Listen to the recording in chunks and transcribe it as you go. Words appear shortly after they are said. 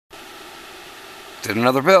Did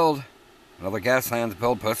another build. Another Gaslands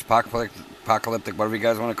build, post-apocalyptic, whatever you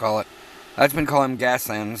guys want to call it. I've just been calling them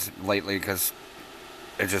Gaslands lately because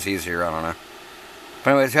it's just easier, I don't know.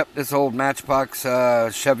 But anyways, yep, this old Matchbox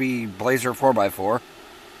Chevy Blazer 4x4.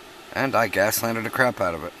 And I gaslanded the crap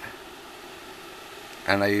out of it.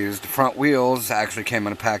 And I used the front wheels, actually came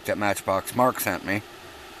in a pack that Matchbox Mark sent me.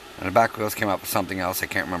 And the back wheels came up with something else, I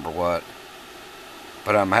can't remember what.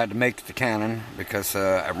 But I had to make the cannon because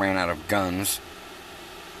I ran out of guns.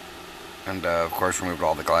 And of course removed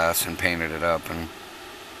all the glass and painted it up and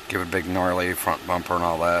give it a big gnarly front bumper and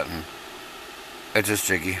all that. And it's just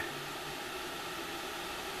jiggy.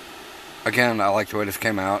 Again, I like the way this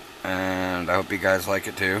came out, and I hope you guys like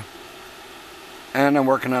it too. And I'm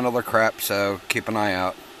working on other crap, so keep an eye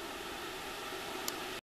out.